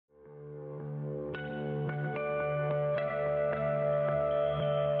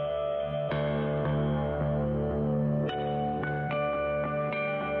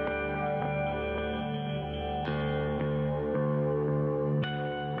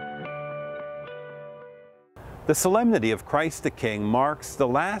The Solemnity of Christ the King marks the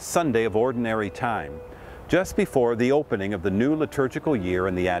last Sunday of Ordinary Time, just before the opening of the new liturgical year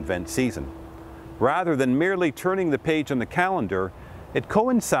in the Advent season. Rather than merely turning the page on the calendar, it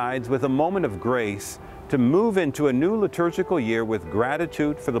coincides with a moment of grace to move into a new liturgical year with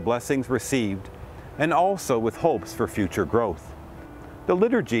gratitude for the blessings received and also with hopes for future growth. The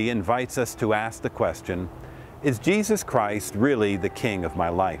liturgy invites us to ask the question, is Jesus Christ really the King of my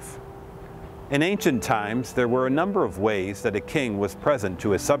life? In ancient times, there were a number of ways that a king was present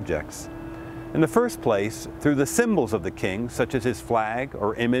to his subjects. In the first place, through the symbols of the king, such as his flag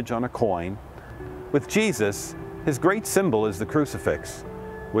or image on a coin. With Jesus, his great symbol is the crucifix,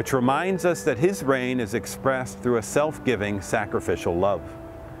 which reminds us that his reign is expressed through a self-giving, sacrificial love.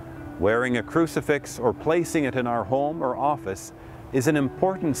 Wearing a crucifix or placing it in our home or office is an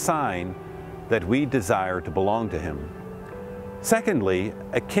important sign that we desire to belong to him. Secondly,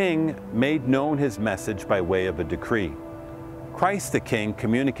 a king made known his message by way of a decree. Christ the King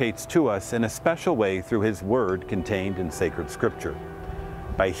communicates to us in a special way through his word contained in sacred scripture.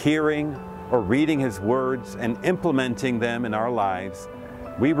 By hearing or reading his words and implementing them in our lives,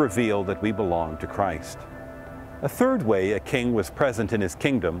 we reveal that we belong to Christ. A third way a king was present in his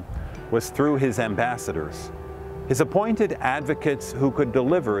kingdom was through his ambassadors, his appointed advocates who could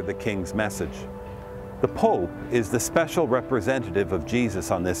deliver the king's message. The Pope is the special representative of Jesus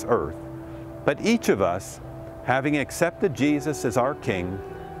on this earth, but each of us, having accepted Jesus as our King,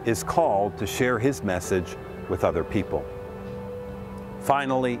 is called to share his message with other people.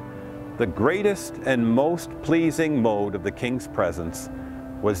 Finally, the greatest and most pleasing mode of the King's presence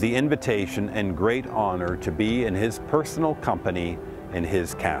was the invitation and great honor to be in his personal company in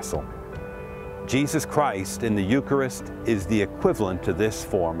his castle. Jesus Christ in the Eucharist is the equivalent to this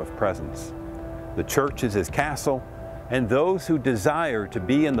form of presence. The church is his castle, and those who desire to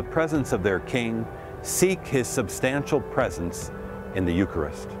be in the presence of their King seek his substantial presence in the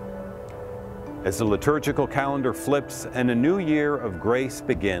Eucharist. As the liturgical calendar flips and a new year of grace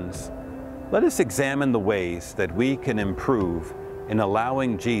begins, let us examine the ways that we can improve in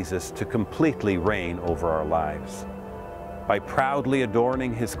allowing Jesus to completely reign over our lives. By proudly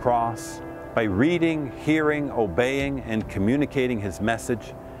adorning his cross, by reading, hearing, obeying, and communicating his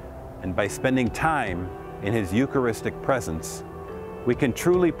message, and by spending time in his Eucharistic presence, we can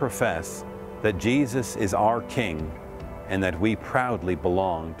truly profess that Jesus is our King and that we proudly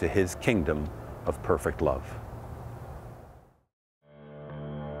belong to his kingdom of perfect love.